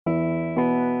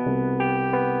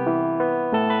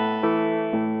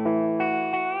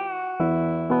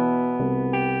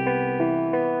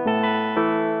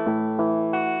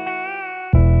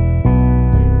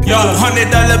Yo,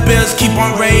 $100 bills keep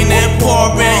on raining,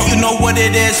 pouring. You know what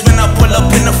it is when I pull up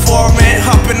in the foreign.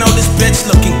 Hopping on this bitch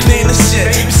looking clean as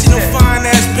shit. You see no fine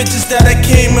ass bitches that I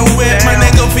came in with. My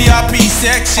nigga VIP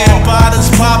section, bottles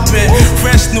popping.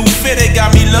 Fresh new fitted,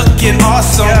 got me looking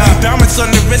awesome. Diamonds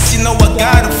on the wrist, you know I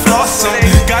gotta floss them.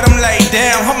 Got them like,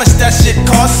 damn, how much that shit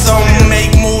cost some?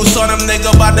 Make moves on them,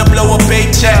 nigga, about to blow a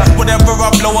paycheck. Whatever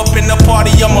I blow up in the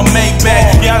party, I'ma make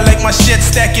back. Yeah, I like my shit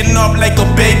stacking up like a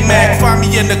Big Mac. Find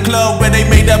me in the club where they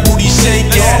make that booty shake.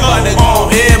 Yeah, about to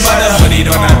go here, about to put it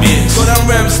on that bitch. So them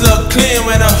rims look clean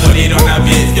when I put it on that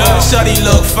bitch. Yo, the shawty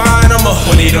look fine, I'ma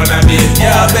put it on that bitch.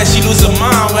 Yeah, I bet she lose her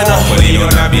mind when I put it on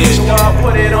that bitch. Yeah,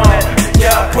 put it on it.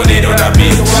 Yeah, put it on that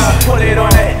bitch. Yeah, put it on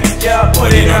it. Yeah,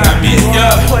 put it on that bitch.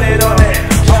 Yeah, put it on it.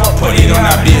 I'ma put it on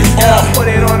that bitch. Yeah, put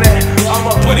it on it.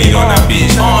 I'ma put it on that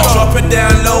bitch. Drop it down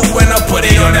low when I put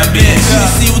it on that bitch. You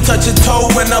see you touch your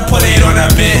toe when I put it on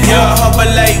that bitch. Yeah, hover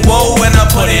like whoa when I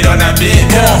put it on that bitch.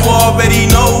 Yeah, you already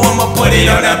know I'ma put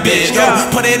it on that bitch. Yo,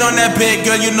 put it on that bitch,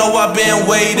 girl. You know I've been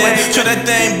waiting. Throw that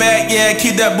thing back, yeah,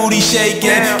 keep that booty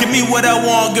shaking. Give me what I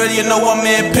want, girl. You know I'm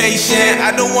impatient.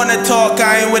 I don't wanna talk,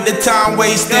 I ain't with the time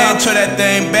wasting. Throw that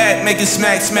thing back, make it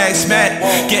smack, smack, smack.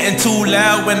 Getting too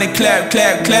loud when they clap,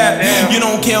 clap, clap. You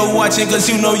don't care watching,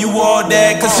 cause you know you all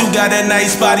that. Cause you got a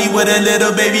nice body with a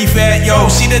little baby fat. Yo,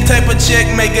 she the type of chick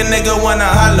make a nigga wanna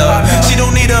holler. She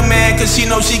don't need a man cause she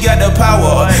know she got the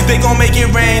power. They gon' make it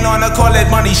rain on her, call it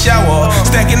money shower.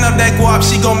 Stacking up that guap,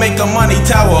 she gon' make a money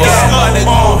tower. About to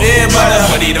go here, about to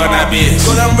put it on that bitch.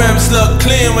 So them rims look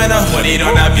clean when I put it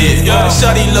on that bitch. Yo, the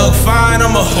shawty look fine,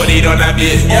 I'ma put it on that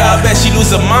bitch. Yeah, I bet she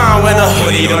lose her mind when I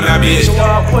put it on that bitch.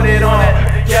 Yeah, put it on it.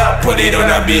 Yeah, put it on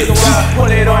that bitch. Yeah, put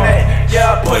it on it.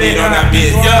 Yeah, put it on that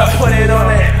bitch. Yeah, put it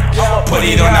on it. I'ma put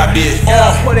it on that bitch.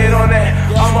 Yeah, put it on it.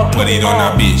 I'ma put it on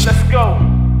that bitch. Let's go.